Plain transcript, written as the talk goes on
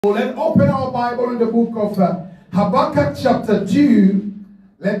Let's open our Bible in the book of Habakkuk chapter 2.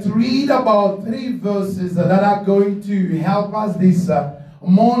 Let's read about 3 verses that are going to help us this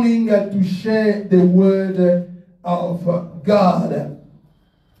morning to share the word of God.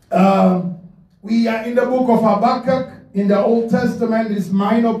 We are in the book of Habakkuk in the Old Testament. This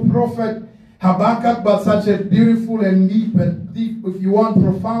minor prophet Habakkuk, but such a beautiful and deep, if you want,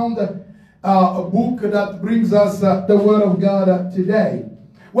 profound a book that brings us the word of God today.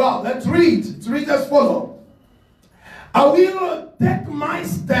 Well, let's read. Let's read as follows. I will take my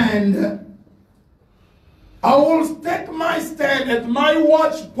stand. I will take my stand at my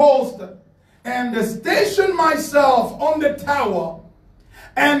watch post and station myself on the tower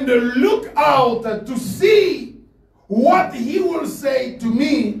and look out to see what he will say to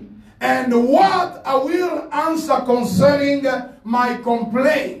me and what I will answer concerning my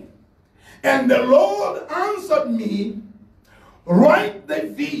complaint. And the Lord answered me, write the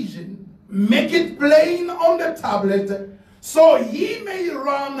vision, make it plain on the tablet, so he may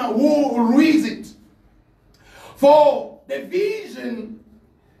run who reads it. For the vision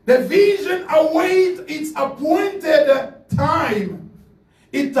awaits its appointed time.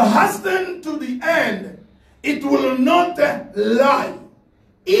 It hastens to the end. It will not lie.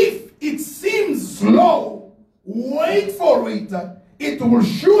 If it seems slow, wait for it. It will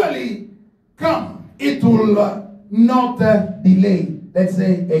surely come. It will not delay. Let's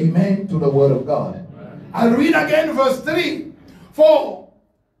say amen to the word of God. Amen. I'll read again verse 3. For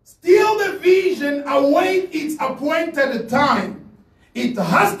still the vision awaits its appointed time. It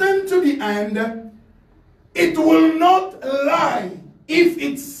hastens to the end. It will not lie. If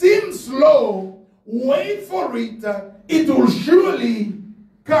it seems slow, wait for it. It will surely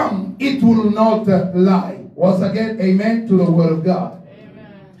come. It will not lie. Once again, amen to the word of God.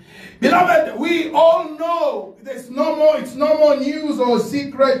 Beloved, we all know it's no more news or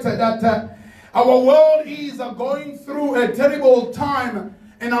secret that our world is going through a terrible time,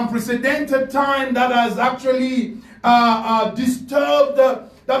 an unprecedented time that has actually disturbed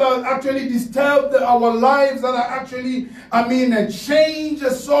our lives, that are actually,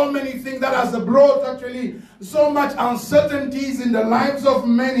 changed so many things, that has brought actually so much uncertainties in the lives of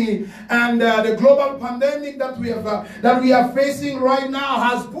many. And the global pandemic that we are facing right now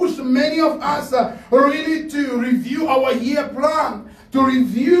has pushed many of us really to review our year plan,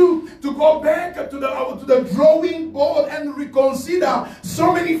 to go back to the drawing board and reconsider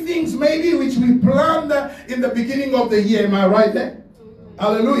so many things maybe which we planned in the beginning of the year. Am I right there?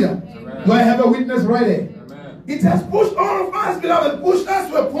 Hallelujah. Amen. Do I have a witness right there? Amen. It has pushed all of us, beloved, pushed us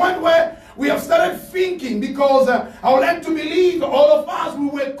to a point where we have started thinking, because I would like to believe all of us, we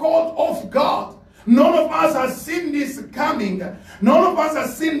were caught off guard. None of us has seen this coming. None of us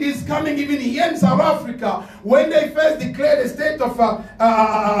has seen this coming even here in South Africa. When they first declared a state of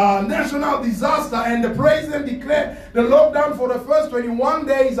national disaster and the president declared the lockdown for the first 21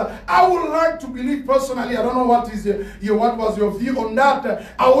 days, I would like to believe personally, I don't know what was your view on that.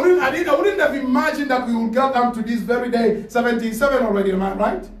 I wouldn't have imagined that we would get down to this very day, 77 already, am I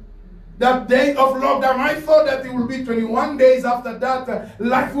right? That day of lockdown, I thought that it will be 21 days after that,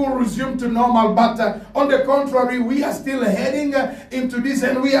 life will resume to normal. But on the contrary, we are still heading into this,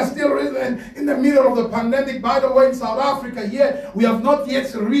 and we are still in the middle of the pandemic. By the way, in South Africa, here we have not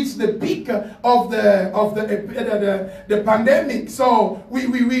yet reached the peak of the pandemic. So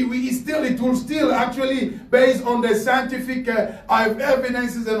it will still actually, based on the scientific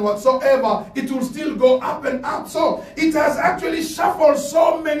evidences and whatsoever, it will still go up and up. So it has actually shuffled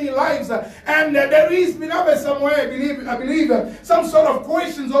so many lives. And there is, beloved, somewhere, I believe, some sort of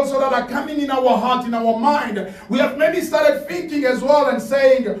questions also that are coming in our heart, in our mind. We have maybe started thinking as well and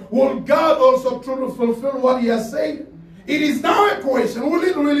saying, will God also truly fulfill what he has said? It is now a question, will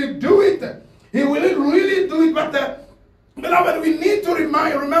he really do it? He will really do it? But beloved, we need to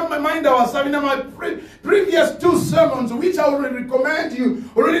remind ourselves in my previous 2 sermons, which I would recommend you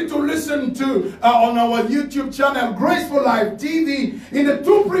really to listen to on our YouTube channel, Graceful Life TV. In the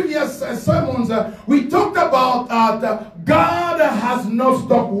 2 previous sermons, we talked about God has not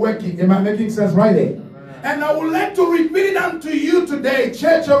stopped working. Am I making sense right there? Amen. And I would like to repeat it unto you today,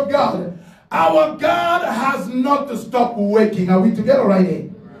 Church of God. Our God has not stopped working. Are we together right here?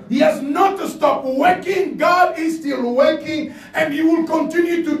 He has not stopped working. God is still working, and he will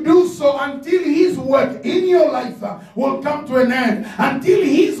continue to do so until his work in your life will come to an end. Until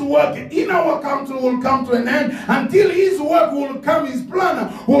his work in our country will come to an end. Until his work will come, his plan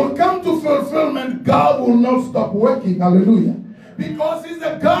will come to fulfillment. God will not stop working. Hallelujah. Because he's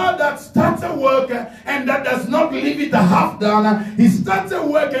a God that starts a work and that does not leave it half done. He starts a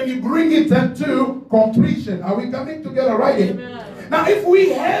work and he brings it to completion. Are we coming together right here? Amen. Now, if we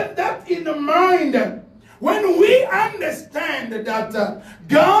have that in mind, when we understand that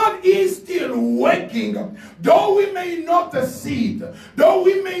God is still working, though we may not see it, though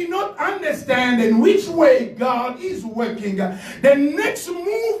we may not understand in which way God is working, the next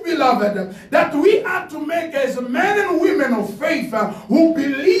move, beloved, that we are to make as men and women of faith who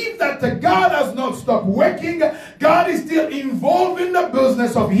believe that God has not stopped working, God is still involved in the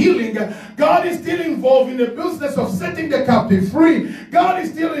business of healing, God is still involved in the business of setting the captive free, God is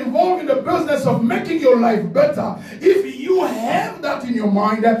still involved in the business of making your life better. If you have that in your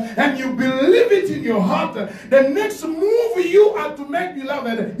mind and you believe it in your heart, the next move you are to make,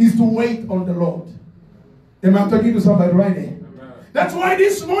 beloved, is to wait on the Lord. Am I talking to somebody right there? That's why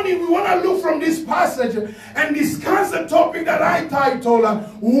this morning we want to look from this passage and discuss the topic that I titled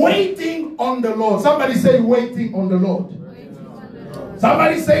Waiting on the Lord. Somebody say waiting on the Lord.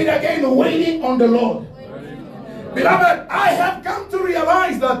 Somebody say it again, waiting on the Lord. Beloved, I have come to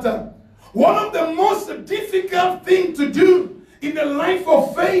realize that one of the most difficult things to do in the life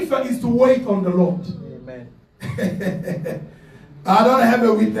of faith is to wait on the Lord. Amen. I don't have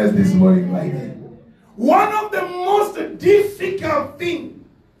a witness this morning like that. One of the most difficult things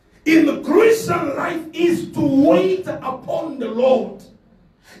in the Christian life is to wait upon the Lord.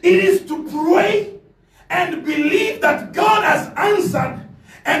 It is to pray and believe that God has answered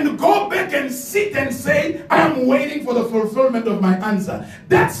and go back and sit and say, I am waiting for the fulfillment of my answer.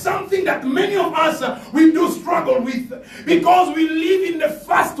 That's something that many of us, we do struggle with because we live in the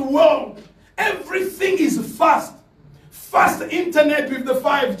fast world. Everything is fast. Fast internet with the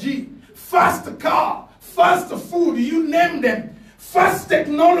 5G, fast car, fast food, you name them. Fast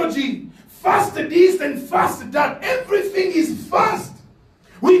technology, fast this and fast that. Everything is fast.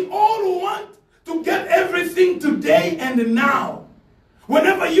 We all want to get everything today and now.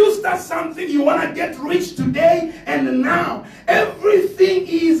 Whenever you start something, you want to get rich today and now. Everything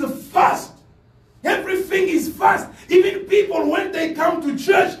is fast. Everything is fast. Even people, when they come to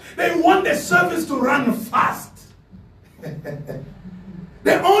church, they want the service to run fast.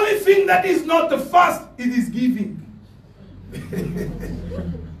 The only thing that is not fast, it is giving.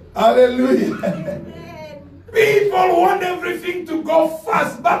 Hallelujah. People want everything to go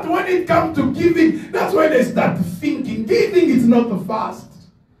fast, but when it comes to giving, that's when they start thinking. Giving is not fast.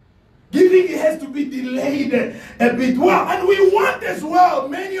 Giving, it has to be delayed a bit. Well, and we want as well,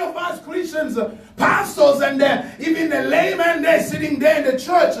 many of us Christians, pastors, and even the laymen, they're sitting there in the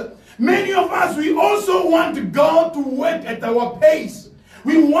church. Many of us, we also want God to work at our pace.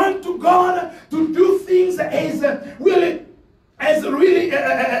 We want God to do things as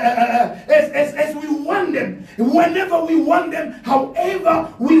we want them, whenever we want them,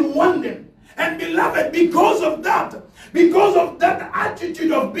 however we want them. And beloved, because of that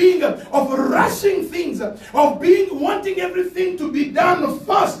attitude of being, of rushing things, of wanting everything to be done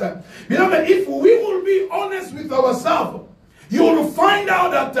faster, beloved, if we will be honest with ourselves, you will find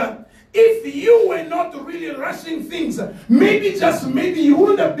out that if you were not really rushing things, maybe you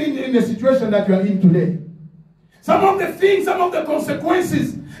wouldn't have been in the situation that you are in today. Some of the things, some of the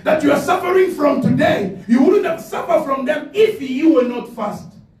consequences that you are suffering from today, you wouldn't have suffered from them if you were not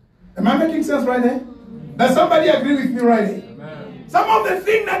fast. Am I making sense right there? Does somebody agree with me right there? Amen. Some of the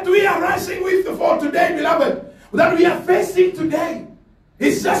things that we are rushing with for today, beloved, that we are facing today,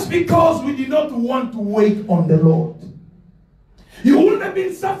 is just because we did not want to wait on the Lord. You wouldn't have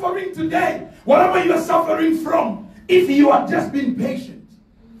been suffering today, whatever you are suffering from, if you had just been patient.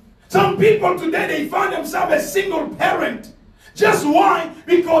 Some people today, they find themselves a single parent. Just why?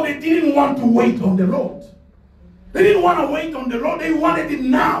 Because they didn't want to wait on the Lord. They didn't want to wait on the Lord. They wanted it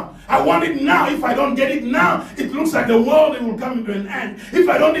now. I want it now. If I don't get it now, it looks like the world, it will come into an end. If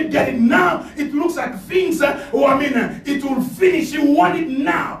I don't get it now, it looks like things, it will finish. You want it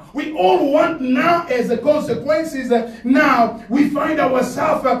now. We all want now as the consequences. Now we find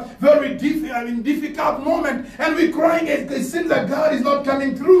ourselves very difficult moment, and we're crying. It seems that God is not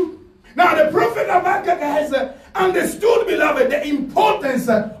coming through. Now the prophet Habakkuk has understood, beloved, the importance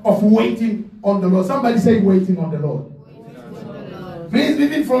of waiting on the Lord. Somebody say waiting on the Lord. Please,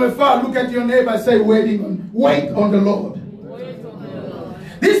 even from afar, look at your neighbor and say wait on the Lord.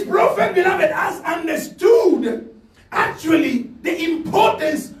 This prophet, beloved, has understood actually the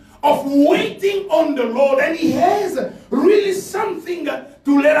importance of waiting on the Lord, and he has really something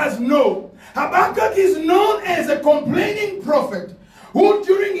to let us know. Habakkuk is known as a complaining prophet, who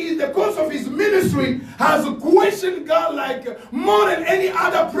during the course of his ministry has questioned God like more than any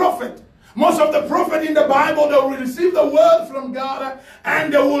other prophet. Most of the prophets in the Bible, they will receive the word from God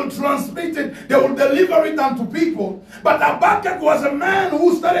and they will transmit it, they will deliver it unto people. But Habakkuk was a man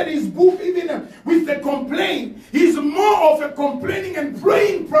who started his book even with a complaint. He's more of a complaining and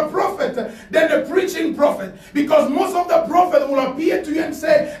praying prophet than a preaching prophet. Because most of the prophets will appear to you and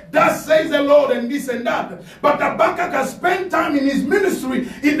say, thus says the Lord, and this and that. But Habakkuk has spent time in his ministry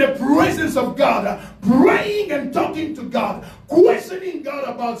in the presence of God, praying and talking to God, questioning God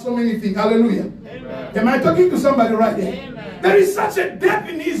about so many things. Hallelujah. Amen. Am I talking to somebody right here? Amen. There is such a depth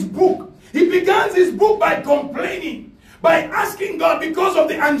in his book. He begins his book by complaining, by asking God because of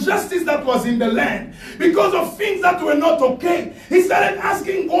the injustice that was in the land, because of things that were not okay. He started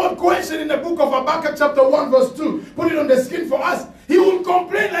asking God questions in the book of Habakkuk chapter 1 verse 2. Put it on the screen for us. He will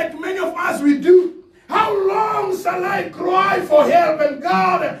complain like many of us we do. How long shall I cry for help, and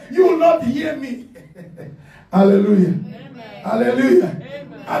God, you will not hear me? Hallelujah. Amen. Hallelujah.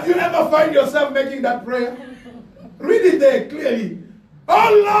 Amen. Have you ever find yourself making that prayer? Read it there clearly.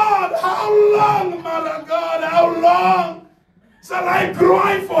 Oh Lord, how long, Mother God, how long shall I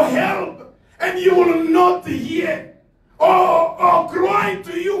cry for help and you will not hear? Or cry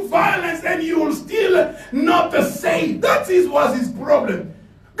to you violence and you will still not save. That was his problem.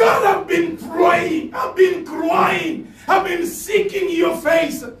 God, I've been praying, I've been crying, I've been seeking your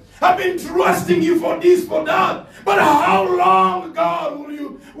face. I've been trusting you for this, for that. But how long, God, will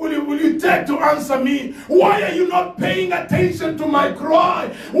you take to answer me? Why are you not paying attention to my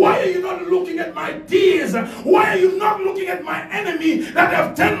cry? Why are you not looking at my tears? Why are you not looking at my enemy that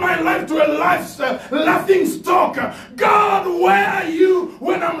have turned my life to a laughing stock? God, where are you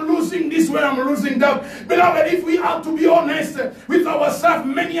when I'm losing this, when I'm losing that? Beloved, if we are to be honest with ourselves,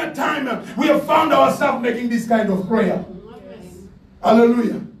 many a time we have found ourselves making this kind of prayer.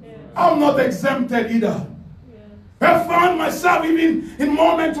 Hallelujah. I'm not exempted either. I found myself even in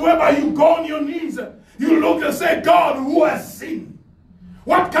moments whereby you go on your knees, you look and say, God, who has sinned?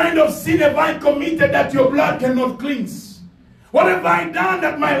 What kind of sin have I committed that your blood cannot cleanse? What have I done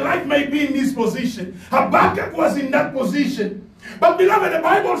that my life may be in this position? Habakkuk was in that position. But beloved, the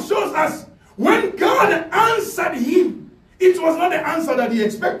Bible shows us when God answered him, it was not the answer that he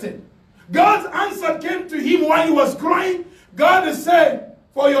expected. God's answer came to him while he was crying. God said,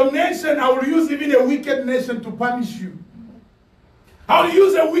 for your nation, I will use even a wicked nation to punish you. I will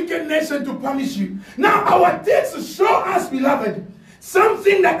use a wicked nation to punish you. Now, our text show us, beloved,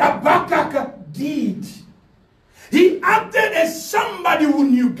 something that Habakkuk did. He acted as somebody who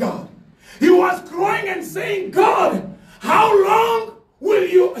knew God. He was crying and saying, God, how long will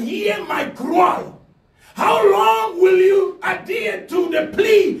you hear my cry? How long will you adhere to the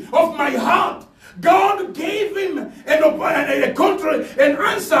plea of my heart? God gave him an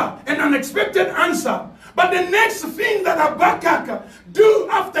answer, an unexpected answer. But the next thing that Habakkuk do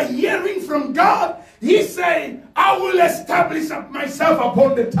after hearing from God, he said, I will establish myself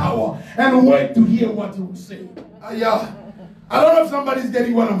upon the tower and wait to hear what he will say. I don't know if somebody's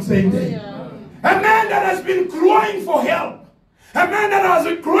getting what I'm saying there. A man that has been crying for help. A man that has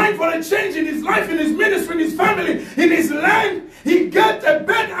been crying for a change in his life, in his ministry, in his family, in his land. He gets a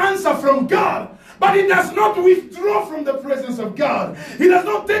bad answer from God. But he does not withdraw from the presence of God. He does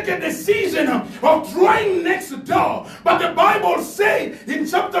not take a decision of trying next door. But the Bible says in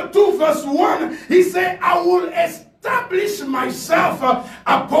chapter 2 verse 1, he said, I will establish myself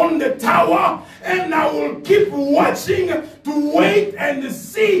upon the tower and I will keep watching to wait and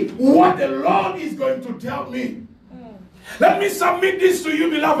see what the Lord is going to tell me. Let me submit this to you,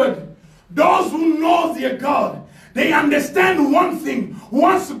 beloved. Those who know their God, they understand one thing.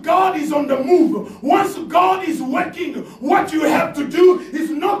 Once God is on the move, once God is working, what you have to do is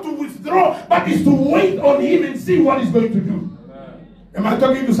not to withdraw, but is to wait on him and see what he's going to do. Amen. Am I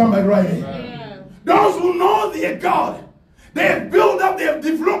talking to somebody right here? Amen. Those who know their God, they have built up, they have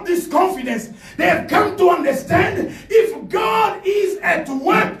developed this confidence. They have come to understand if God is at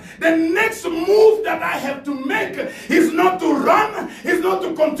work, the next move that I have to make is not to run, is not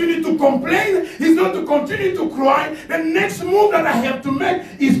to continue to complain, is not to continue to cry. The next move that I have to make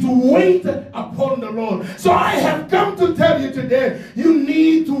is to wait upon the Lord. So I have come to tell you today, you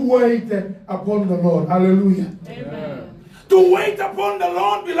need to wait upon the Lord. Hallelujah. Amen. To wait upon the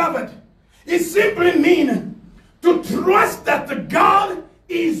Lord, beloved, it simply means to trust that God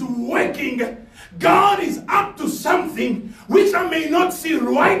is working. God is up to something which I may not see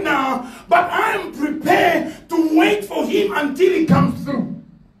right now, but I am prepared to wait for him until he comes through.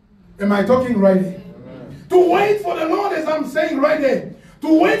 Am I talking right here? Amen. To wait for the Lord, as I'm saying right there,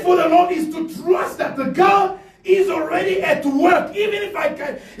 to wait for the Lord is to trust that the God is already at work. Even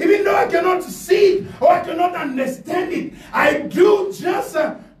though I cannot see it or I cannot understand it, I do just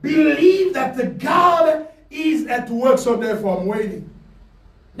believe that the God is at work. So therefore I'm waiting.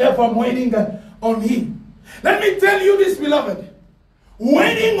 Therefore I'm waiting on him. Let me tell you this, beloved.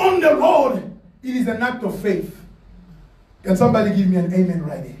 Waiting on the Lord, it is an act of faith. Can somebody give me an amen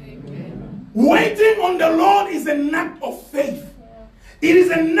right here? Amen. Waiting on the Lord is an act of faith. It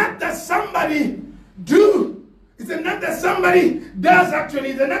is an act that somebody do. It's an act that somebody does actually.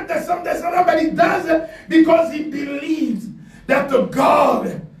 It's an act that somebody does because he believes that the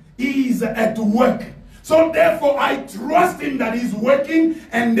God is at work. So therefore I trust him that he's working,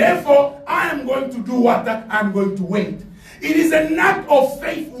 and therefore I am going to do what? I'm going to wait. It is an act of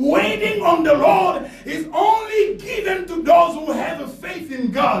faith. Waiting on the Lord is only given to those who have a faith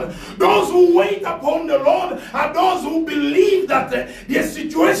in God. Those who wait upon the Lord are those who believe that their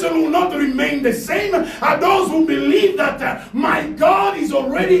situation will not remain the same, are those who believe that my God is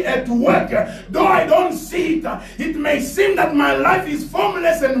already at work. Though I don't see it, it may seem that my life is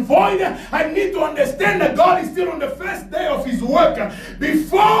formless and void. I need to understand that God is still on the first day of his work.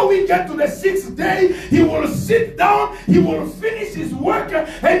 Before we get to the sixth day, he will sit down, he will finish his work,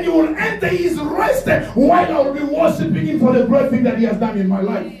 and you will enter his rest while I will be worshiping him for the great thing that he has done in my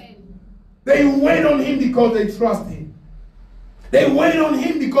life. They wait on him because they trust him. They wait on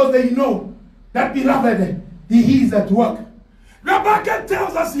him because they know that, beloved, he is at work. Habakkuk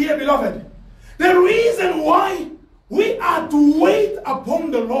tells us here, beloved, the reason why we are to wait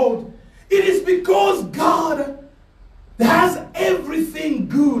upon the Lord, it is because God has everything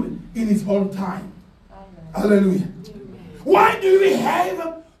good in his own time. Hallelujah. Why do we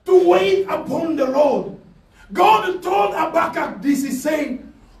have to wait upon the Lord? God told Habakkuk this, is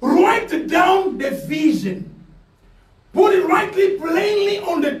saying, write down the vision. Put it rightly, plainly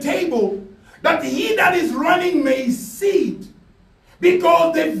on the table, that he that is running may see it.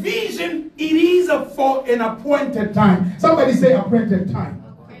 Because the vision, it is for an appointed time. Somebody say appointed time.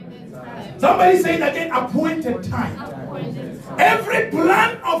 Appointed time. Somebody say it again, appointed time. Appointed time. Every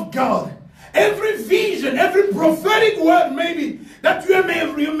plan of God, every vision, every prophetic word maybe that you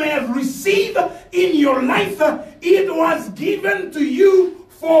may have received in your life, it was given to you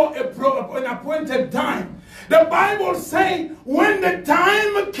for an appointed time. The Bible says when the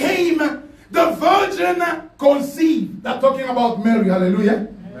time came, the virgin conceived. That's talking about Mary, hallelujah.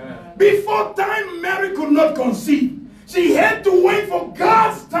 Amen. Before time, Mary could not conceive. She had to wait for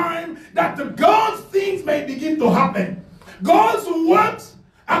God's time, that God's things may begin to happen. God's works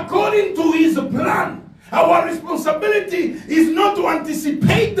according to his plan. Our responsibility is not to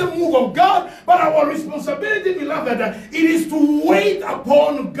anticipate the move of God, but our responsibility, beloved, it is to wait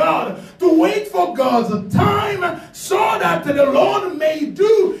upon God, to wait for God's time, so that the Lord may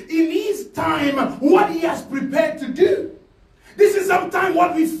do in his time what he has prepared to do. This is sometimes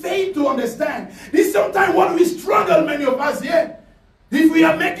what we fail to understand. This is sometimes what we struggle, many of us here. If we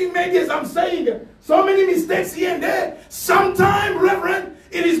are making, maybe as I'm saying, so many mistakes here and there, sometimes, Reverend,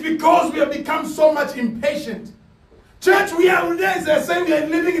 it is because we have become so much impatient. Church, we are saying we are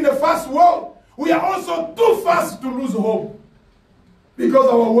living in the fast world. We are also too fast to lose hope. Because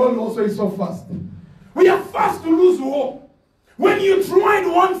our world also is so fast. We are fast to lose hope. When you tried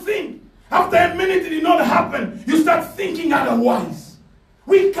one thing, after a minute it did not happen, you start thinking otherwise.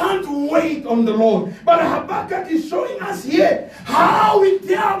 We can't wait on the Lord. But Habakkuk is showing us here how he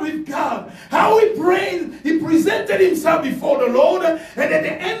dealt with God, how he prayed. He presented himself before the Lord, and at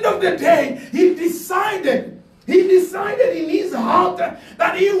the end of the day, he decided in his heart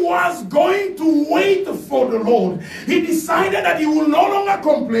that he was going to wait for the Lord. He decided that he will no longer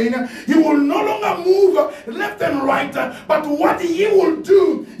complain. He will no longer move left and right. But what he will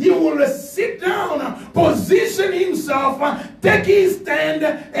do, he will sit down, position himself, take his stand,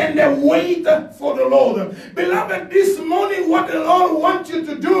 and wait for the Lord. Beloved, this morning, what the Lord wants you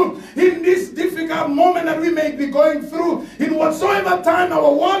to do in this difficult moment that we may be going through, in whatsoever time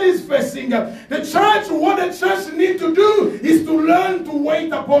our world is facing, the church, what the church needs to do is to learn to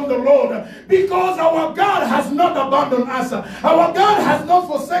wait upon the Lord, because our God has not abandoned us. Our God has not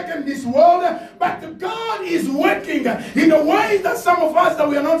forsaken this world, but God is working in a way that some of us that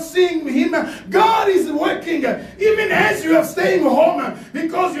we are not seeing him. God is working even as you are staying home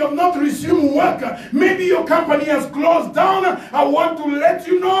because you have not resumed work. Maybe your company has closed down. I want to let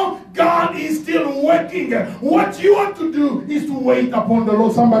you know God is still working. What you have to do is to wait upon the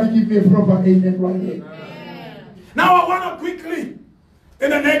Lord. Somebody give me a proper amen right here. Now I want to quickly, in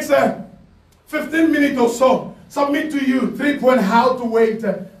the next 15 minutes or so, submit to you 3 points how to wait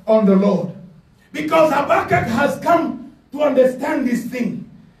on the Lord. Because Habakkuk has come to understand this thing.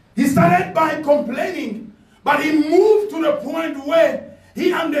 He started by complaining, but he moved to the point where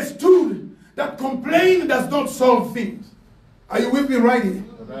he understood that complaining does not solve things. Are you with me right here?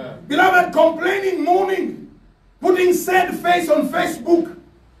 Beloved, complaining, mourning, putting sad face on Facebook,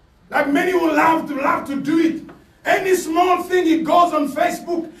 like many will love to do it. Any small thing, he goes on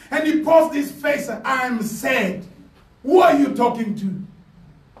Facebook and he posts his face, I'm sad. Who are you talking to?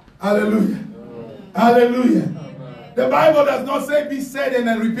 Hallelujah. Hallelujah. The Bible does not say be sad and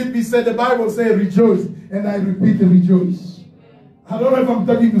I repeat be sad. The Bible says rejoice and I repeat rejoice. I don't know if I'm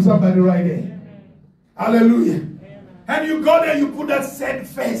talking to somebody right there. Hallelujah. And you go there, you put that sad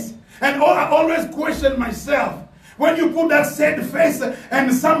face. And I always question myself. When you put that sad face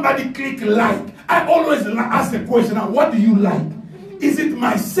and somebody click like, I always ask the question, what do you like? Is it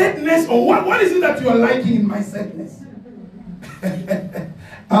my sadness or what is it that you are liking in my sadness?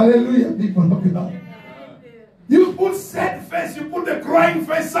 Hallelujah, people of God. You put sad face, you put the crying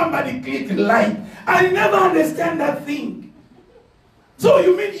face, somebody click like. I never understand that thing. So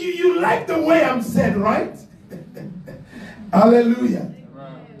you mean you like the way I'm sad, right? Hallelujah.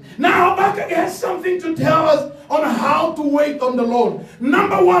 Now Habakkuk has something to tell us on how to wait on the Lord.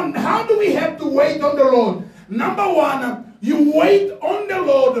 Number one, how do we have to wait on the Lord? Number one, you wait on the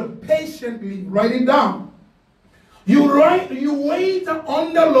Lord patiently. Write it down. You wait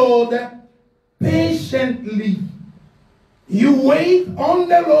on the Lord patiently. You wait on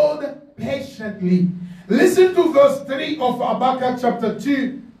the Lord patiently. Listen to verse 3 of Habakkuk chapter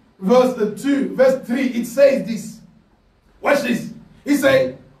 2, verse 3. It says this. Watch this. It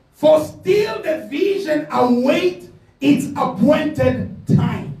says, for still the vision await its appointed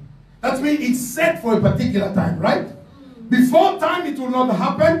time. That means it's set for a particular time, right? Before time it will not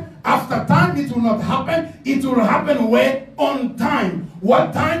happen. After time it will not happen. It will happen where? On time.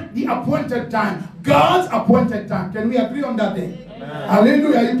 What time? The appointed time. God's appointed time. Can we agree on that day? Amen.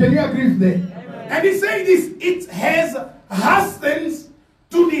 Hallelujah. Can you agree with that? Amen. And he says this, it has hastens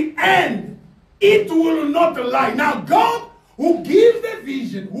to the end. It will not lie. Now God who gives the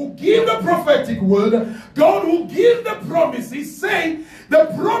vision, who gives the prophetic word, God who gives the promises, say,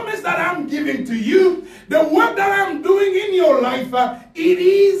 the promise that I'm giving to you, the work that I'm doing in your life, it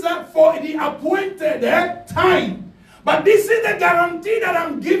is for the appointed time. But this is the guarantee that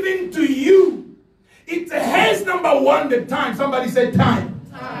I'm giving to you. It has, number one, the time. Somebody say time.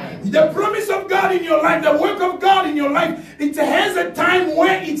 The promise of God in your life, the work of God in your life, it has a time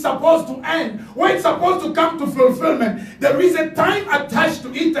where it's supposed to end, where it's supposed to come to fulfillment. There is a time attached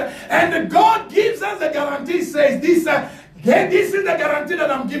to it, and God gives us a guarantee, says this, this is the guarantee that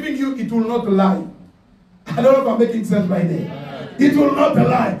I'm giving you, it will not lie. I don't know if I'm making sense right there. It will not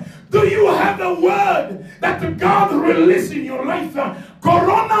lie. Do you have the word that God released in your life?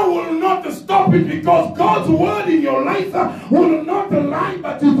 Corona will not stop it, because God's word in your life will not lie,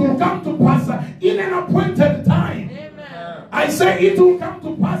 but it will come to pass in an appointed time. Amen. I say it will come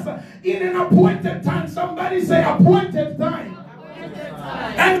to pass in an appointed time. Somebody say appointed time. Appointed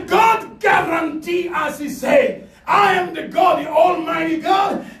time. And God guarantee us, he say, I am the God, the Almighty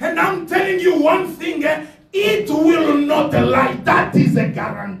God, and I'm telling you one thing, it will not lie. That is a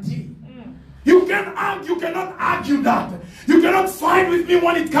guarantee. You cannot argue that. You cannot fight with me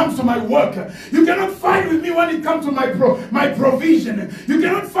when it comes to my work. You cannot fight with me when it comes to my provision. You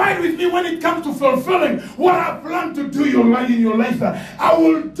cannot fight with me when it comes to fulfilling what I plan to do in your life. I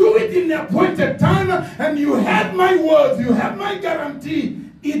will do it in the appointed time, and you have my words, you have my guarantee.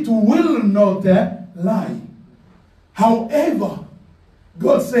 It will not lie. However,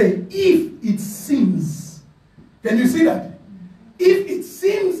 God said, if it seems, can you see that? If it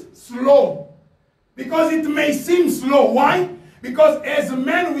seems slow, because it may seem slow. Why? Because as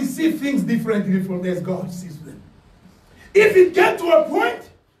men we see things differently from as God sees them. If it gets to a point,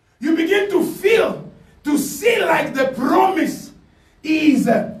 you begin to see like the promise is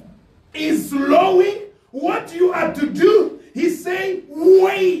slowing. What you are to do, he's saying,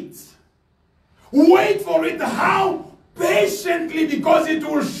 wait. Wait for it. How? Patiently, because it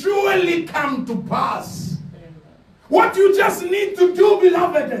will surely come to pass. What you just need to do,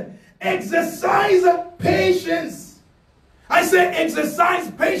 beloved, exercise patience. I say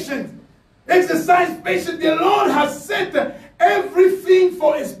exercise patience. Exercise patience. The Lord has set everything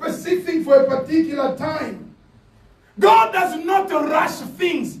for a particular time. God does not rush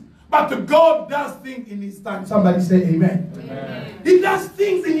things, but God does things in his time. Somebody say amen. Amen. He does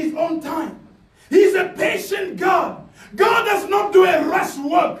things in his own time. He's a patient God. God does not do a rush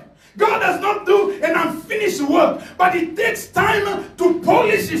work. God does not do an unfinished work, but it takes time to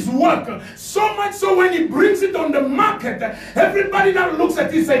polish his work. So much so when he brings it on the market, everybody that looks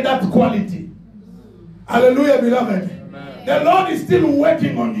at it say that's quality. Hallelujah, beloved. Amen. The Lord is still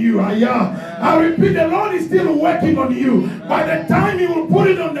working on you. I repeat, the Lord is still working on you. By the time He will put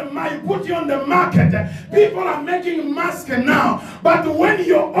you on the market, people are making masks now. But when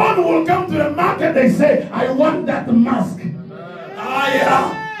your own will come to the market, they say, I want that mask.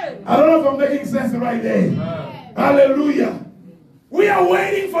 I don't know if I'm making sense right there. Hallelujah. We are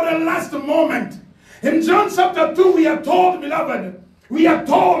waiting for the last moment. In John chapter 2, we are told, beloved, we are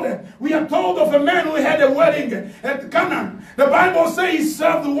told of a man who had a wedding at Canaan. The Bible says he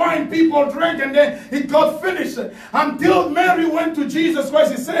served wine, people drank, and then it got finished. Until Mary went to Jesus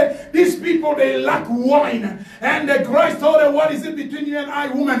Christ, he said, these people, they lack wine. And Christ told her, what is it between you and I,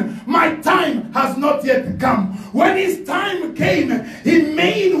 woman? My time has not yet come. When his time came, he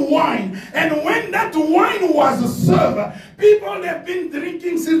made wine. And when that wine was served, people have been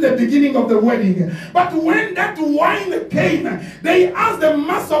drinking since the beginning of the wedding. But when that wine came, they asked the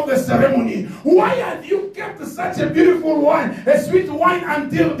master of the ceremony, why have you kept such a beautiful wine, a sweet wine,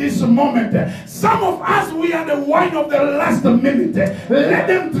 until this moment? Some of us, we are the wine of the last minute. Let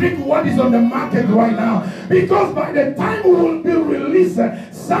them drink what is on the market right now. Because by the time we will be released,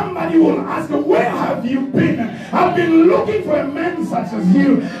 somebody will ask, where have you been? I've been looking for a man such as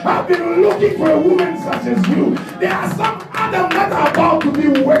you. I've been looking for a woman such as you. There are some Adam that are about to be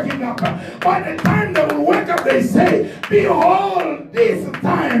waking up. By the time they will wake up, they say, behold, this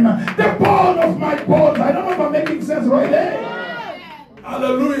time, the bone of my bones. I don't know if I'm making sense right there.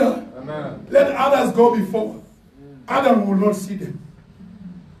 Hallelujah. Amen. Let others go before. Adam will not see them.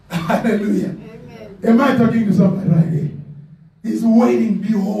 Hallelujah. Amen. Am I talking to somebody right here? He's waiting,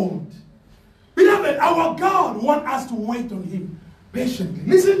 behold. Beloved, our God wants us to wait on Him patiently.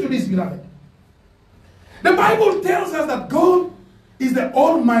 Listen to this, beloved. The Bible tells us that God is the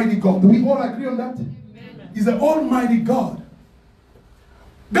Almighty God. Do we all agree on that? Amen. He's the Almighty God.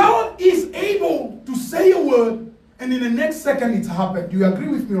 God is able to say a word, and in the next second it's happened. Do you agree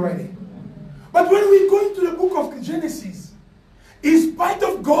with me right here? But when we go into the book of Genesis, in spite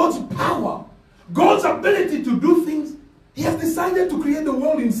of God's power, God's ability to do things, He has decided to create the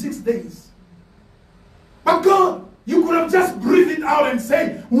world in 6 days. But God, you could have just breathed it out and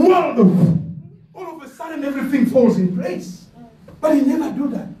said, world, all of a sudden everything falls in place. But He never do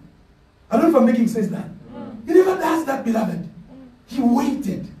that. I don't know if I'm making sense that. He never does that, beloved. He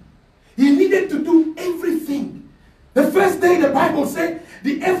waited. He needed to do everything. The first day, the Bible said,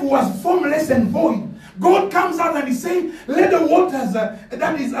 the earth was formless and void. God comes out and He says, let the waters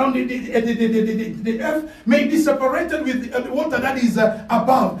that is on the earth may be separated with the water that is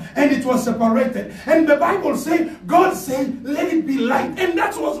above. And it was separated. And the Bible says, God said, let it be light. And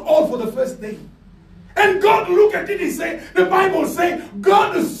that was all for the first day. And God looked at it and said, the Bible says,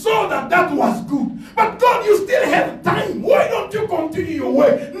 God saw that that was good. But God, you still have time. Why don't you continue your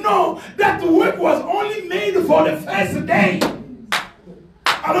work? No, that work was only made for the first day.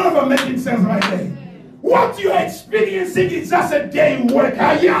 I don't know if I'm making sense right there. What you're experiencing is just a day work.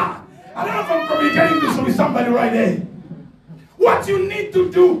 I don't know if I'm communicating this with somebody right there. What you need to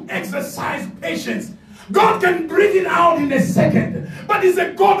do, exercise patience. God can breathe it out in a second, but He's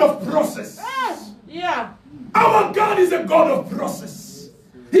a God of process. Yeah. Our God is a God of process.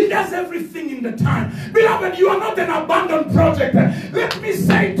 He does everything in the time. Beloved, you are not an abandoned project. Let me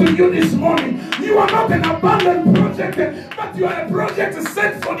say to you this morning, you are not an abandoned project, but you are a project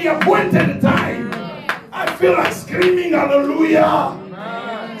set for the appointed time. I feel like screaming hallelujah.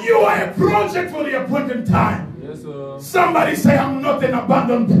 You are a project for the appointed time. Yes, sir. Somebody say, I'm not an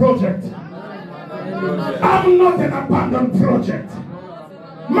abandoned project. I'm not an abandoned project.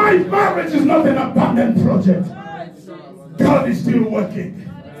 My marriage is not an abandoned project. God is still working.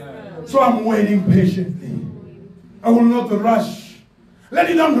 So I'm waiting patiently. I will not rush. Let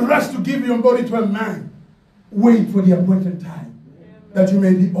it not rush to give your body to a man. Wait for the appointed time that you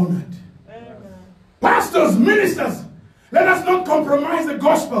may be honored. Pastors, ministers, let us not compromise the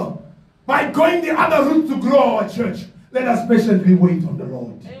gospel by going the other route to grow our church. Let us patiently wait on the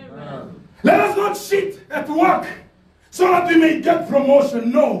Lord. Amen. Let us not sit at work so that we may get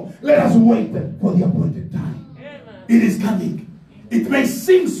promotion. No, let us wait for the appointed time. Amen. It is coming. It may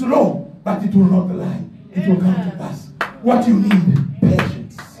seem slow, but it will not lie. It will come to pass. What you need,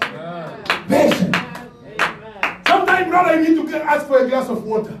 patience. Amen. Patience. Amen. Sometimes, brother, you need to ask for a glass of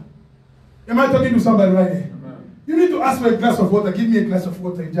water. Am I talking to somebody right here? Amen. You need to ask for a glass of water. Give me a glass of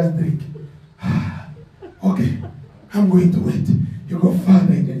water and just drink. Okay, I'm going to wait. You go,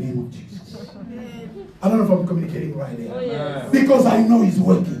 Father, in the name of Jesus. I don't know if I'm communicating right here. Oh, yes. Because I know He's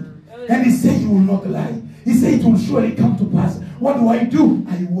working. Oh, yes. And He said He will not lie. He said it will surely come to pass. What do?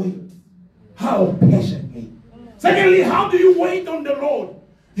 I wait. How patiently. Secondly, how do you wait on the Lord?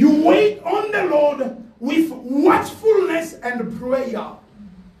 You wait on the Lord with watchfulness and prayer.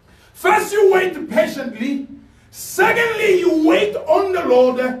 First, you wait patiently. Secondly, you wait on the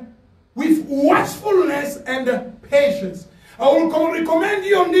Lord with watchfulness and patience. I will recommend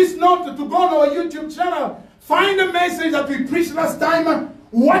you on this note to go on our YouTube channel. Find the message that we preached last time.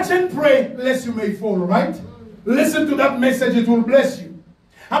 Watch and pray, lest you may fall, right? Listen to that message, it will bless you.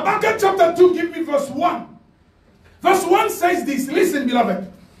 Habakkuk chapter 2, give me verse 1. Verse 1 says this. Listen,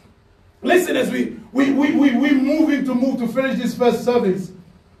 beloved. Listen as we move to finish this first service.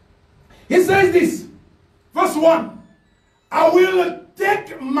 He says this. Verse 1. I will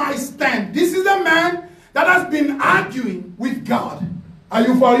take my stand. This is a man that has been arguing with God. Are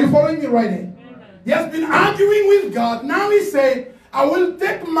you following me right here? He has been arguing with God. Now he says, I will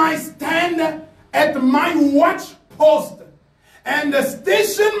take my stand at my watch post and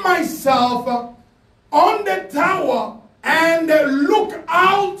station myself on the tower and look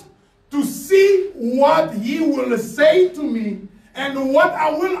out to see what he will say to me and what I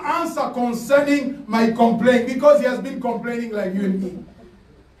will answer concerning my complaint, because he has been complaining like you and me.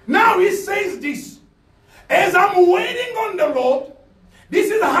 Now he says this. As I'm waiting on the Lord, this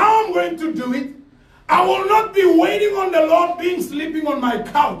is how I'm going to do it. I will not be waiting on the Lord being sleeping on my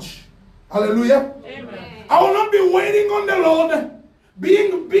couch. Hallelujah. Amen. I will not be waiting on the Lord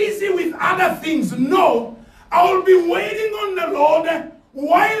being busy with other things. No. I will be waiting on the Lord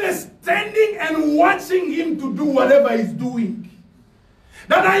while standing and watching him to do whatever he's doing.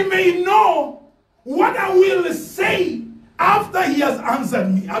 That I may know what I will say after he has answered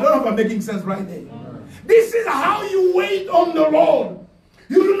me. I don't know if I'm making sense right there. This is how you wait on the Lord.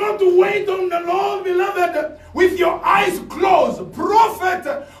 You do not wait on the Lord, beloved, with your eyes closed. Prophets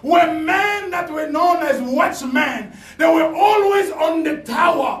were men that were known as watchmen. They were always on the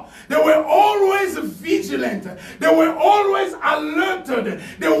tower. They were always vigilant. They were always alerted.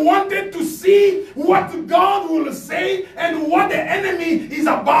 They wanted to see what God will say and what the enemy is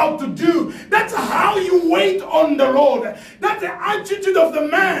about to do. That's how you wait on the Lord. That's the attitude of the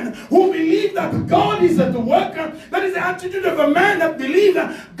man who believes that God is at work. That is the attitude of a man that believes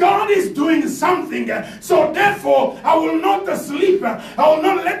that God is doing something. So therefore, I will not sleep. I will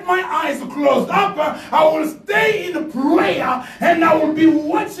not let my eyes closed up. I will stay in prayer and I will be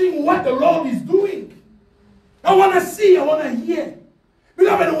watching what the Lord is doing. I want to see, I want to hear.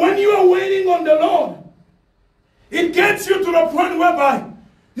 Beloved, when you are waiting on the Lord, it gets you to the point whereby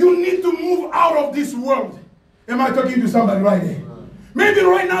you need to move out of this world. Am I talking to somebody right here? Maybe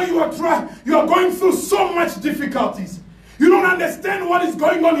right now you are going through so much difficulties. You don't understand what is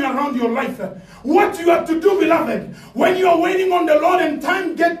going on around your life. What you have to do, beloved, when you are waiting on the Lord and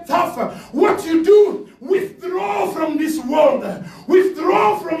time gets tougher, what you do, withdraw from this world.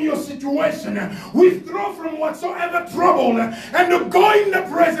 Withdraw from your situation. Withdraw from whatsoever trouble and go in the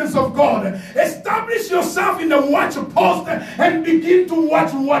presence of God. Establish yourself in the watch post and begin to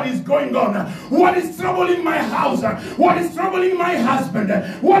watch what is going on. What is troubling my house? What is troubling my husband?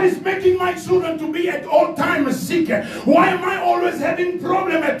 What is making my children to be at all times sick? Why am I always having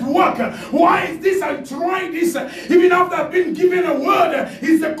problem at work? Why is this? I try this. Even after I've been given a word,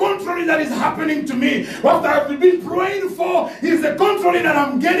 it's the contrary that is happening to me. What I've been praying for is the contrary that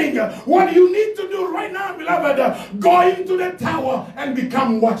I'm getting. What you need to do right now, beloved, go into the tower and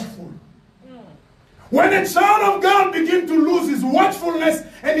become watchful. When a child of God begins to lose his watchfulness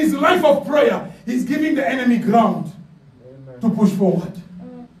and his life of prayer, he's giving the enemy ground to push forward.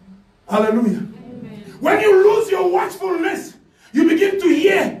 Hallelujah. Amen. When you lose your watchfulness, you begin to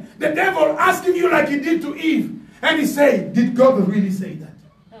hear the devil asking you like he did to Eve. And he said, did God really say that?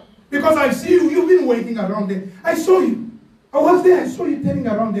 Because I see you, you've been waiting around there. I saw you. I was there, I saw you turning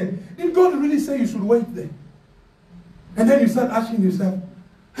around there. Did God really say you should wait there? And then you start asking yourself,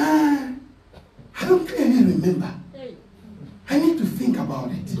 I don't clearly remember. I need to think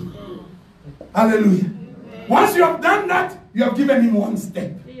about it. Hallelujah. Once you have done that, you have given him one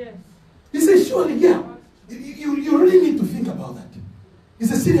step. He says, surely, yeah, you really need to think about that.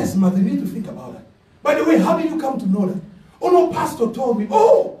 It's a serious matter, you need to think about that. By the way, how did you come to know that? Oh no, pastor told me.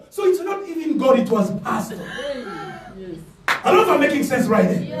 Oh, so it's not even God, it was pastor. Yes. I don't know if I'm making sense right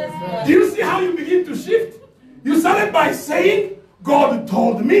there. Yes. Do you see how you begin to shift? You started by saying, God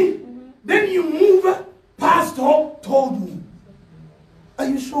told me. Then you move, pastor told me. Are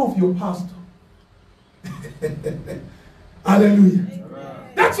you sure of your pastor? Hallelujah.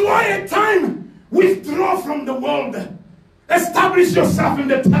 That's why at time, withdraw from the world. Establish yourself in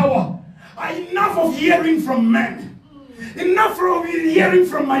the tower. Enough of hearing from men. Enough of hearing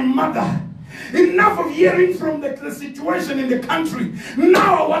from my mother. Enough of hearing from the situation in the country.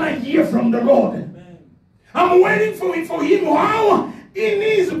 Now I want to hear from the Lord. I'm waiting for him. How? In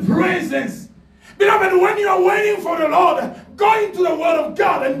his presence. Beloved, when you are waiting for the Lord, go into the Word of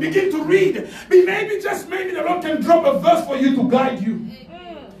God and begin to read. Maybe, just maybe, the Lord can drop a verse for you to guide you.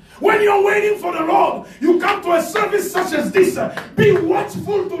 When you're waiting for the Lord, you come to a service such as this. Be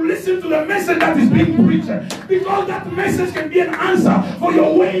watchful to listen to the message that is being preached, because that message can be an answer for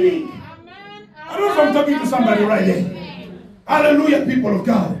your waiting. I don't know if I'm talking to somebody right there. Hallelujah, people of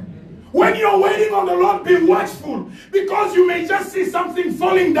God. When you're waiting on the Lord, be watchful, because you may just see something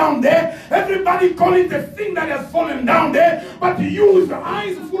falling down there. Everybody call it the thing that has fallen down there, but you, with your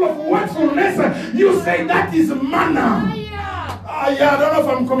eyes full of watchfulness, you say that is manna. I don't know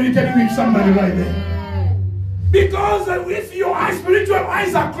if I'm communicating with somebody right there. Because if your eyes, spiritual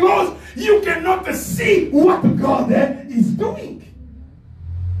eyes are closed, you cannot see what God is doing.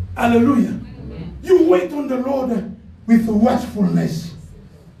 Hallelujah. You wait on the Lord with watchfulness.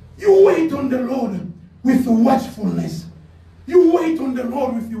 You wait on the Lord with watchfulness. You wait on the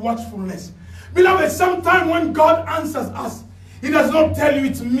Lord with watchfulness. Beloved, sometimes when God answers us, He does not tell you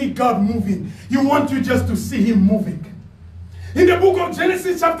it's me, God, moving. He wants you just to see Him moving. In the book of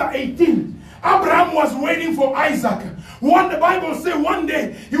Genesis chapter 18, Abraham was waiting for Isaac. The Bible says one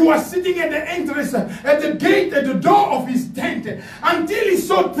day he was sitting at the entrance, at the gate, at the door of his tent, until he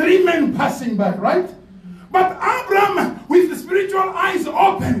saw 3 men passing by, right? But Abraham, with the spiritual eyes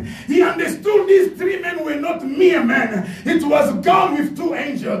open, he understood these 3 men were not mere men. It was God with 2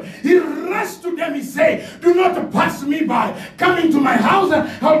 angels. He rushed to them. He said, do not pass me by. Come into my house.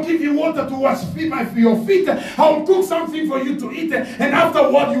 I'll give you water to wash your feet. I'll cook something for you to eat. And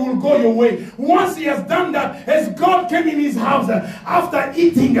afterward, you will go your way. Once he has done that, as God came in his house, after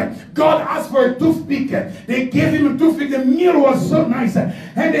eating, God asked for a toothpick. They gave him a toothpick. The meal was so nice.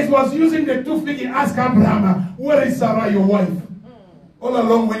 And as he was using the toothpick, he asked Abraham, where is Sarah, your wife? All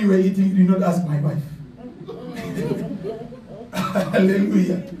along when you were eating, you did not ask my wife.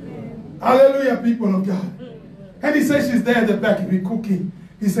 Hallelujah. Hallelujah, people of God. And he says she's there at the back, he'll be cooking.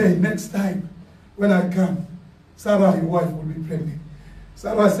 He said, next time when I come, Sarah, your wife, will be pregnant.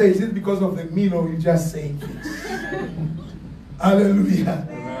 Sarah says, is it because of the meal or you just saying things? Hallelujah.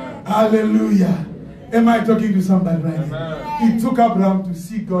 Amen. Hallelujah. Am I talking to somebody right now? It took Abraham to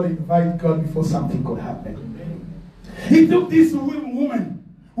see God, invite God before something could happen. He took this woman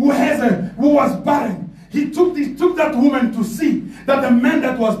who was barren. He took that woman to see that the man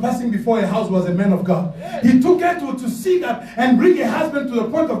that was passing before her house was a man of God. He took her to see that and bring a husband to the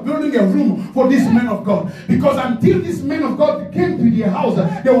point of building a room for this man of God. Because until this man of God came to their house,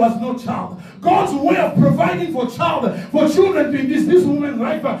 there was no child. God's way of providing for children in this woman's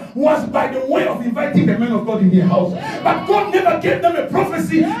life was by the way of inviting the man of God in their house. But God never gave them a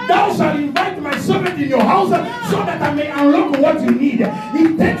prophecy, thou shalt invite my servant in your house so that I may unlock what you need.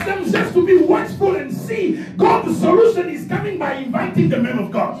 He takes them just to be watchful and see God's solution is coming by inviting the man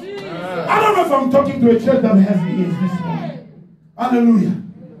of God. I don't know if I'm talking to a church that has ears this morning. Hallelujah.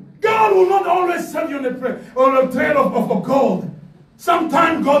 God will not always serve you on a trail of gold.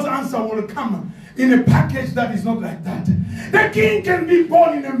 Sometimes God's answer will come in a package that is not like that. The king can be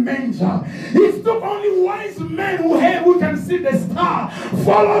born in a manger. It took only wise men who can see the star,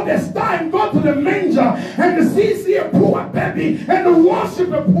 follow the star and go to the manger and see a poor baby and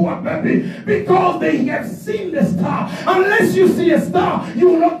worship a poor baby because they have seen the star. Unless you see a star, you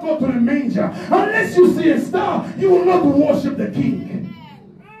will not go to the manger. Unless you see a star, you will not worship the king.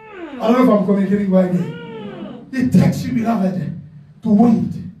 I don't know if I'm communicating right here. It takes you, beloved, to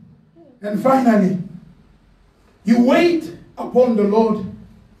wait. And finally, you wait upon the Lord,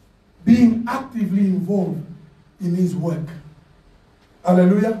 being actively involved in His work.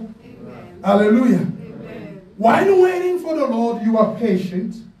 Hallelujah. Amen. Hallelujah. Amen. While waiting for the Lord, you are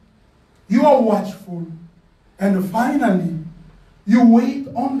patient, you are watchful, and finally, you wait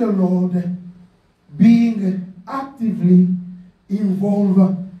on the Lord, being actively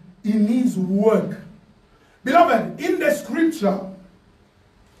involved in His work. Beloved, in the scripture,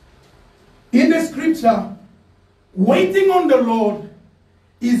 waiting on the Lord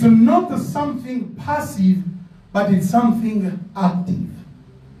is not something passive, but it's something active.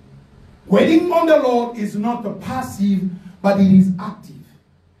 Waiting on the Lord is not passive, but it is active.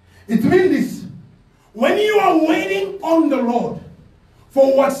 It means this: when you are waiting on the Lord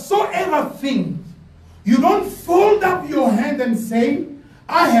for whatsoever thing, you don't fold up your hand and say,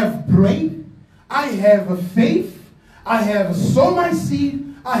 I have prayed, I have faith, I have sown my seed,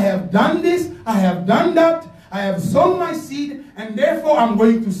 I have done this, I have done that, I have sown my seed, and therefore I'm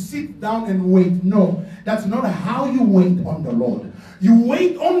going to sit down and wait. No, that's not how you wait on the Lord. You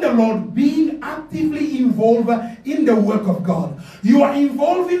wait on the Lord being actively involved in the work of God. You are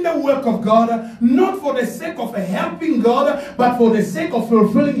involved in the work of God, not for the sake of helping God, but for the sake of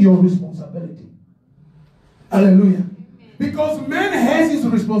fulfilling your responsibility. Hallelujah. Because man has his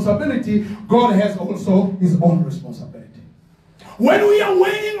responsibility, God has also his own responsibility. When we are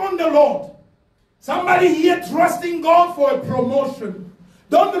waiting on the Lord, somebody here trusting God for a promotion,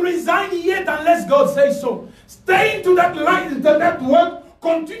 don't resign yet unless God says so. Stay into that line, into that work,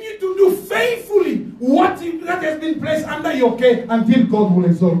 continue to do faithfully what that has been placed under your care until God will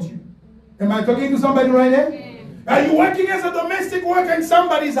exalt you. Am I talking to somebody right there? Are you working as a domestic worker in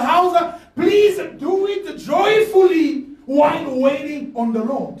somebody's house? Please do it joyfully while waiting on the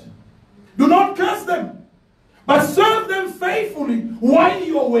Lord. Do not curse them, but serve them faithfully while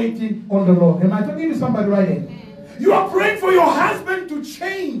you are waiting on the Lord. Am I talking to somebody right here? You are praying for your husband to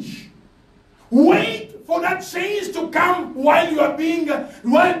change. Wait for that change to come while you are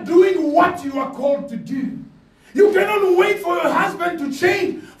while doing what you are called to do. You cannot wait for your husband to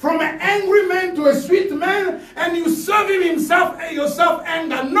change from an angry man to a sweet man and you serve him yourself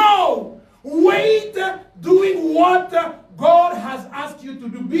anger. No! Wait doing what God has asked you to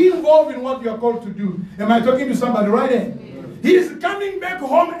do. Be involved in what you are called to do. Am I talking to somebody right there? He is coming back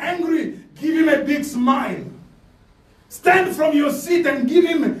home angry. Give him a big smile. Stand from your seat and give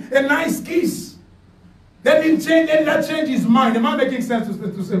him a nice kiss. That change his mind. Am I making sense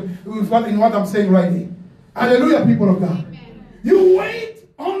in what I'm saying right here? Hallelujah, people of God. Amen. You wait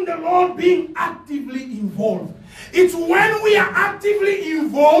on the Lord being actively involved. It's when we are actively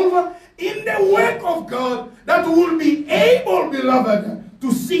involved in the work of God that we will be able, beloved,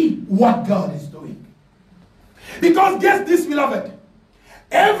 to see what God is doing. Because guess this, beloved,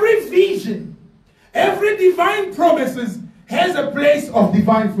 every vision, every divine promises has a place of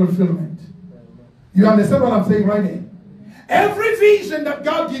divine fulfillment. You understand what I'm saying right here? Every vision that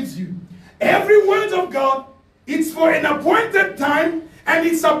God gives you, every word of God, it's for an appointed time and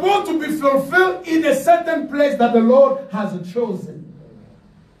it's supposed to be fulfilled in a certain place that the Lord has chosen.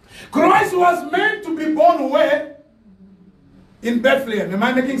 Christ was meant to be born where? In Bethlehem. Am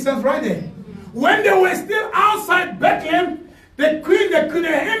I making sense right there? When they were still outside Bethlehem, the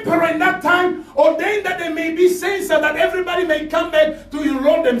emperor in that time ordained that there may be saints so that everybody may come back to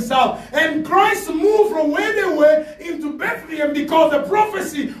enroll themselves. And Christ moved from where they were into Bethlehem because the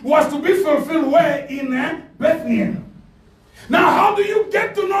prophecy was to be fulfilled where? In Bethlehem. Now, how do you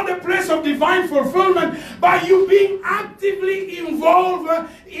get to know the place of divine fulfillment? By you being actively involved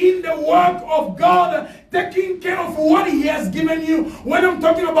in the work of God, taking care of what He has given you. When I'm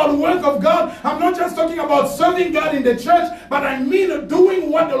talking about the work of God, I'm not just talking about serving God in the church, but I mean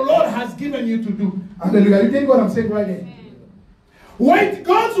doing what the Lord has given you to do. Hallelujah. You think what I'm saying right there? Wait,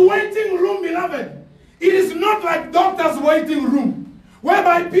 God's waiting room, beloved, it is not like doctor's waiting room,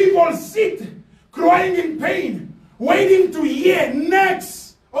 whereby people sit crying in pain, waiting to hear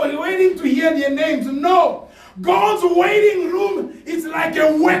next, or waiting to hear their names. No. God's waiting room is like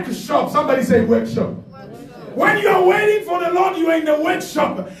a workshop. Somebody say workshop. When you are waiting for the Lord, you are in the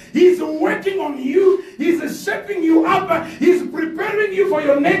workshop. He's working on you. He's shaping you up. He's preparing you for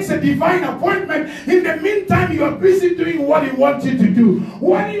your next divine appointment. In the meantime, you are busy doing what He wants you to do.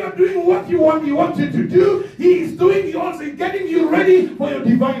 While you are doing what He wants you to do, He is doing also getting you ready for your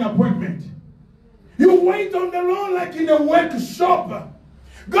divine appointment. You wait on the Lord like in a workshop.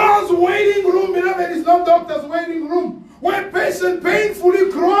 God's waiting room, beloved, is not doctor's waiting room, where patients painfully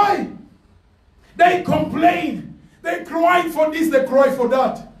cry. They complain. They cry for this, they cry for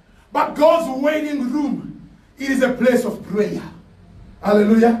that. But God's waiting room, it is a place of prayer.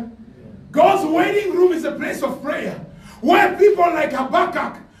 Hallelujah. God's waiting room is a place of prayer, where people like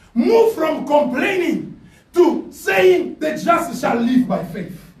Habakkuk move from complaining to saying the just shall live by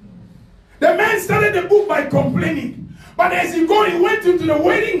faith. The man started the book by complaining. But as he went into the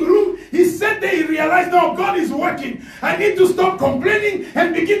waiting room, he sat there, he realized, no, God is working. I need to stop complaining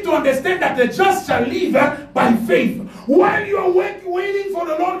and begin to understand that the just shall live by faith. While you are waiting for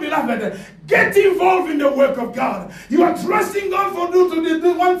the Lord, beloved, get involved in the work of God. You are trusting God to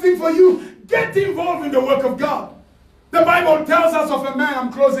do one thing for you. Get involved in the work of God. The Bible tells us of a man,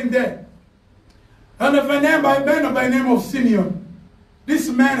 I'm closing there, and of a man by the name of Simeon. This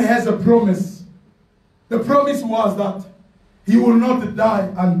man has a promise. The promise was that he will not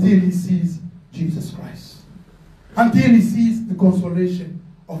die until he sees Jesus Christ. Until he sees the consolation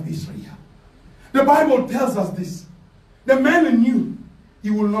of Israel. The Bible tells us this. The man knew he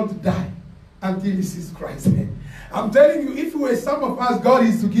will not die until he sees Christ. I'm telling you, if you were some of us, God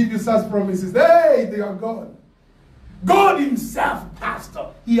is to give you such promises. Hey, they are God. God Himself, Pastor,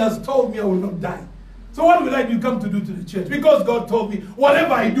 He has told me I will not die. So what will I come to do to the church? Because God told me,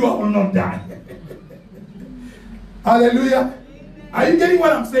 whatever I do, I will not die. Hallelujah. Amen. Are you getting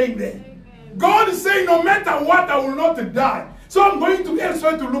what I'm saying there? Amen. God is saying, no matter what, I will not die. So I'm going to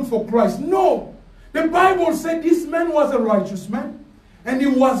elsewhere to look for Christ. No. The Bible said this man was a righteous man, and he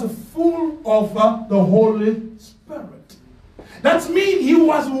was full of the Holy Spirit. That means he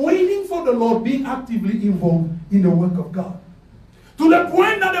was waiting for the Lord, being actively involved in the work of God. To the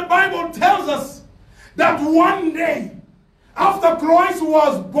point that the Bible tells us that one day, after Christ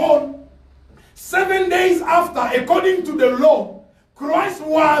was born, 7 days after, according to the law, Christ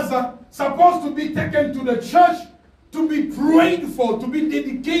was supposed to be taken to the church to be prayed for, to be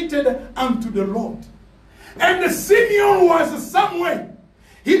dedicated unto the Lord. And Simeon was somewhere.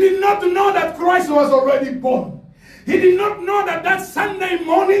 He did not know that Christ was already born. He did not know that that Sunday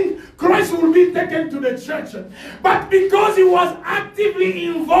morning Christ will be taken to the church. But because he was actively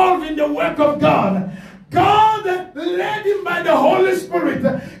involved in the work of God, God led him by the Holy Spirit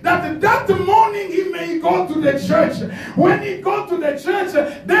that morning he may go to the church. When he got to the church,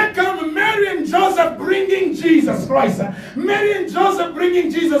 there come Mary and Joseph bringing Jesus Christ. Mary and Joseph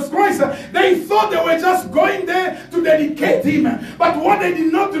bringing Jesus Christ. They thought they were just going there to dedicate him. But what they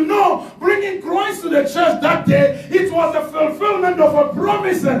did not know, bringing Christ to the church that day, it was a fulfillment of a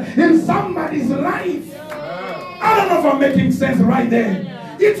promise in somebody's life. I don't know if I'm making sense right there.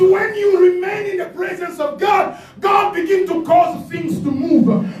 It's when you remain in the presence of God, God begins to cause things to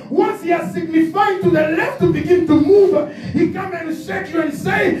move. Once he has signified to the left to begin to move, he come and shake you and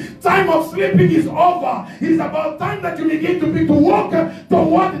say, time of sleeping is over. It's about time that you begin to walk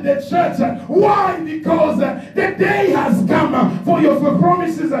toward the church. Why? Because the day has come for your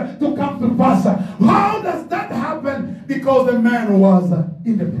promises to come to pass. How does that happen? Because the man was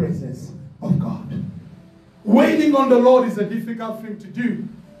in the presence of God. Waiting on the Lord is a difficult thing to do,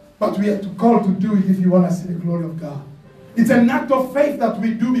 but we are called to do it if you want to see the glory of God. It's an act of faith that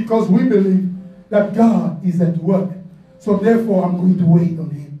we do because we believe that God is at work. So therefore, I'm going to wait on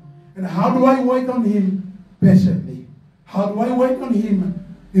him. And how do I wait on him? Patiently. How do I wait on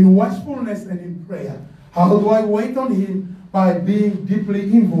him? In watchfulness and in prayer. How do I wait on him? By being deeply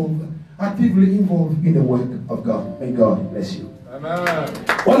involved, actively involved in the work of God. May God bless you. Amen.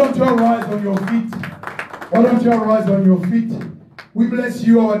 Why don't you rise on your feet? Why don't you rise on your feet? We bless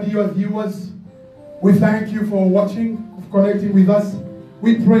you, our dear viewers. We thank you for watching, for connecting with us.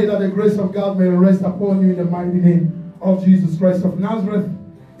 We pray that the grace of God may rest upon you in the mighty name of Jesus Christ of Nazareth.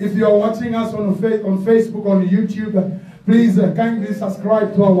 If you are watching us on Facebook, on YouTube, please kindly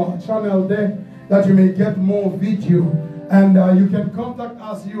subscribe to our channel there that you may get more video. And you can contact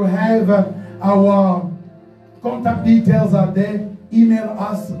us. You have our contact details are there. Email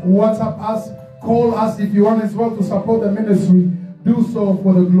us, WhatsApp us. Call us if you want as well to support the ministry. Do so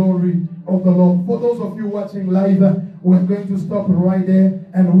for the glory of the Lord. For those of you watching live, we're going to stop right there,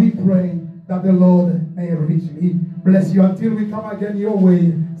 and we pray that the Lord may richly bless you. Until we come again your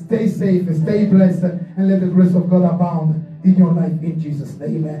way, stay safe, stay blessed, and let the grace of God abound in your life in Jesus'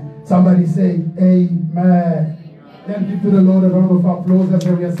 name. Amen. Somebody say amen. Then give to the Lord a round of applause as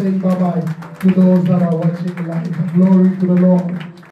we are saying bye-bye to those that are watching live. Glory to the Lord.